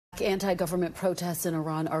back. Anti-government protests in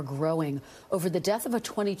Iran are growing over the death of a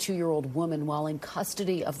 22-year-old woman while in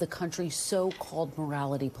custody of the country's so-called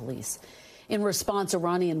morality police. In response,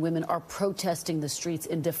 Iranian women are protesting the streets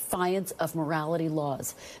in defiance of morality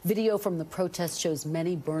laws. Video from the protest shows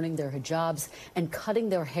many burning their hijabs and cutting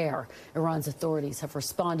their hair. Iran's authorities have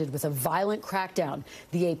responded with a violent crackdown.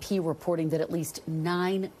 The AP reporting that at least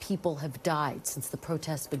 9 people have died since the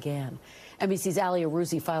protests began. NBC's Ali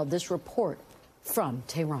Arouzi filed this report from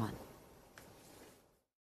Tehran.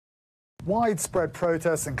 Widespread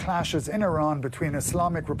protests and clashes in Iran between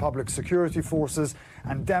Islamic Republic security forces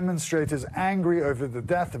and demonstrators angry over the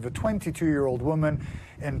death of a 22-year-old woman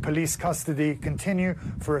in police custody continue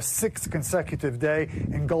for a 6th consecutive day,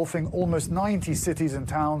 engulfing almost 90 cities and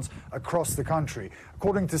towns across the country.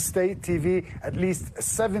 According to state TV, at least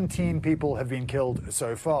 17 people have been killed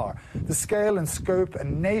so far. The scale and scope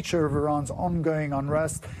and nature of Iran's ongoing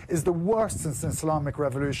unrest is the worst since the Islamic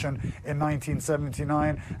Revolution in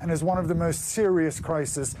 1979 and is one of the most serious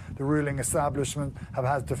crises the ruling establishment have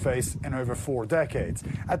had to face in over 4 decades.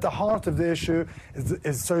 At the heart of the issue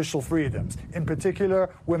is social freedoms, in particular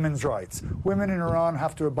women's rights. Women in Iran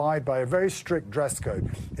have to abide by a very strict dress code.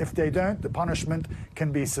 If they don't, the punishment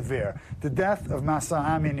can be severe. The death of Mahsa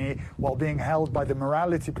Amini while being held by the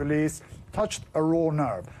morality police touched a raw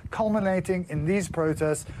nerve, culminating in these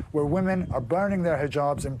protests where women are burning their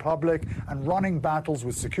hijabs in public and running battles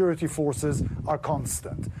with security forces are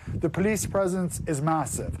constant. The police presence is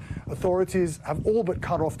massive. Authorities have all but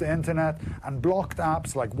cut off the internet and blocked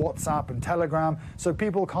apps like WhatsApp and Telegram so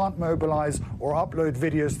people can't mobilize or upload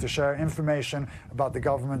videos to share information about the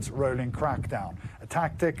government's rolling crackdown, a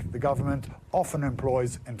tactic the government often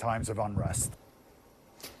employs in times of unrest.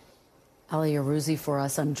 Ali Arouzi for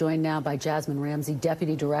us. I'm joined now by Jasmin Ramsey,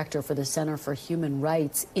 Deputy Director for the Center for Human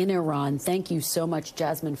Rights in Iran. Thank you so much,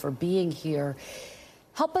 Jasmin, for being here.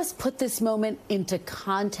 Help us put this moment into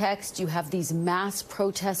context. You have these mass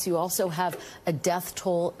protests. You also have a death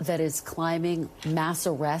toll that is climbing, mass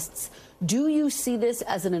arrests. Do you see this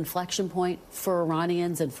as an inflection point for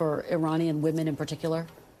Iranians and for Iranian women in particular?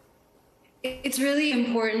 It's really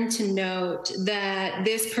important to note that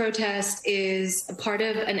this protest is a part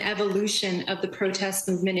of an evolution of the protest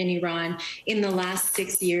movement in Iran in the last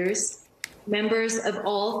 6 years. Members of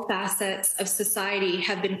all facets of society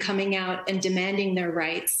have been coming out and demanding their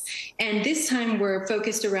rights. And this time we're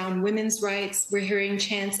focused around women's rights. We're hearing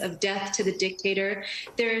chants of death to the dictator.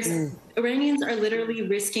 Iranians are literally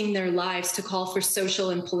risking their lives to call for social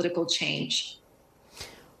and political change.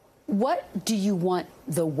 What do you want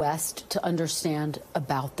the West to understand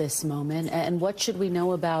about this moment? And what should we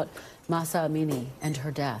know about Mahsa Amini and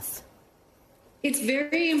her death? It's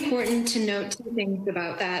very important to note 2 things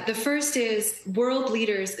about that. The first is world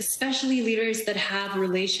leaders, especially leaders that have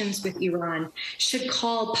relations with Iran, should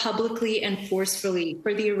call publicly and forcefully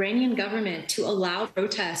for the Iranian government to allow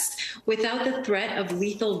protest without the threat of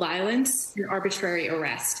lethal violence and arbitrary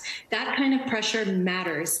arrest. That kind of pressure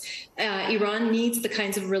matters. Iran needs the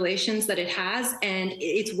kinds of relations that it has, and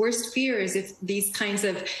its worst fear is if these kinds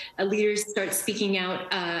of leaders start speaking out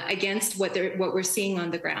against what we're seeing on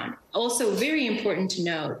the ground. Also, very important to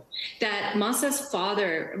note that Mahsa's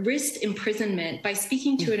father risked imprisonment by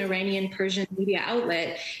speaking to an Iranian Persian media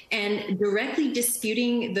outlet and directly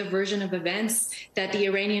disputing the version of events that the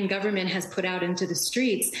Iranian government has put out into the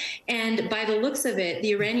streets. And by the looks of it,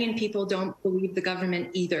 the Iranian people don't believe the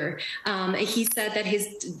government either. He said that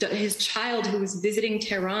his child, who was visiting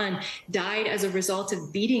Tehran, died as a result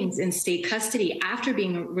of beatings in state custody after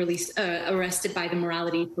being arrested by the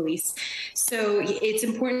morality police. So it's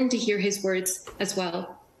important to hear his words as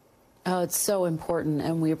well. Oh, it's so important,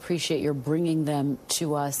 and we appreciate your bringing them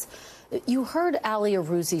to us. You heard Ali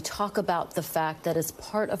Arouzi talk about the fact that as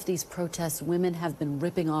part of these protests, women have been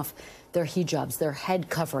ripping off their hijabs, their head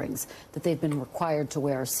coverings that they've been required to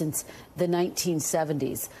wear since the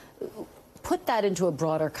 1970s. Put that into a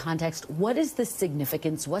broader context. What is the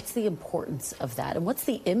significance? What's the importance of that? And what's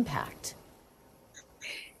the impact?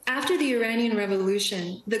 After the Iranian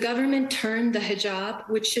Revolution, the government turned the hijab,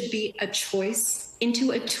 which should be a choice,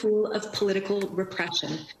 into a tool of political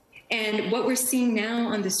repression. And what we're seeing now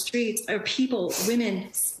on the streets are people, women,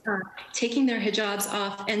 taking their hijabs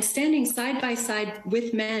off and standing side by side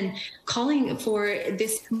with men, calling for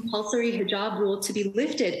this compulsory hijab rule to be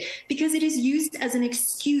lifted because it is used as an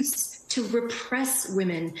excuse to repress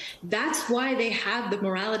women. That's why they have the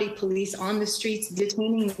morality police on the streets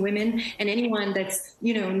detaining women and anyone that's,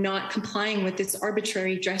 not complying with this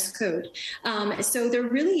arbitrary dress code. So they're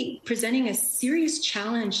really presenting a serious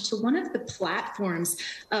challenge to one of the platforms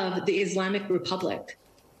of the Islamic Republic.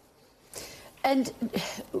 And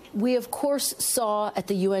we, of course, saw at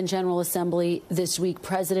the UN General Assembly this week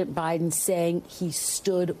President Biden saying he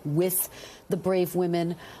stood with the brave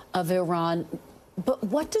women of Iran. But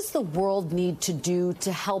what does the world need to do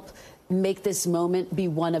to help make this moment be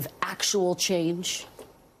one of actual change?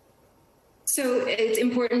 So it's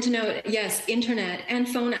important to note, yes, internet and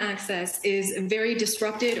phone access is very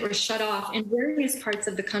disrupted or shut off in various parts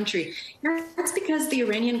of the country. That's because the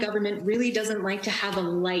Iranian government really doesn't like to have a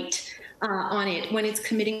light on it when it's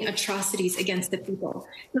committing atrocities against the people.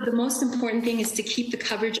 So the most important thing is to keep the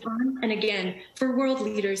coverage on. And again, for world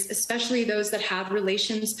leaders, especially those that have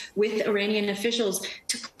relations with Iranian officials,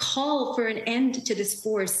 to call for an end to this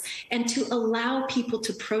force and to allow people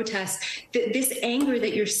to protest. This anger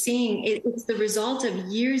that you're seeing, it's the result of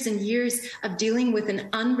years and years of dealing with an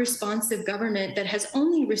unresponsive government that has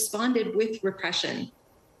only responded with repression.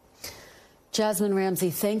 Jasmin Ramsey,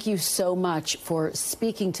 thank you so much for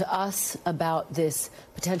speaking to us about this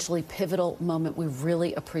potentially pivotal moment. We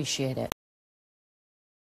really appreciate it.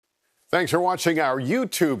 Thanks for watching our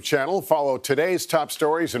YouTube channel. Follow today's top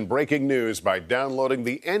stories and breaking news by downloading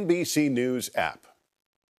the NBC News app.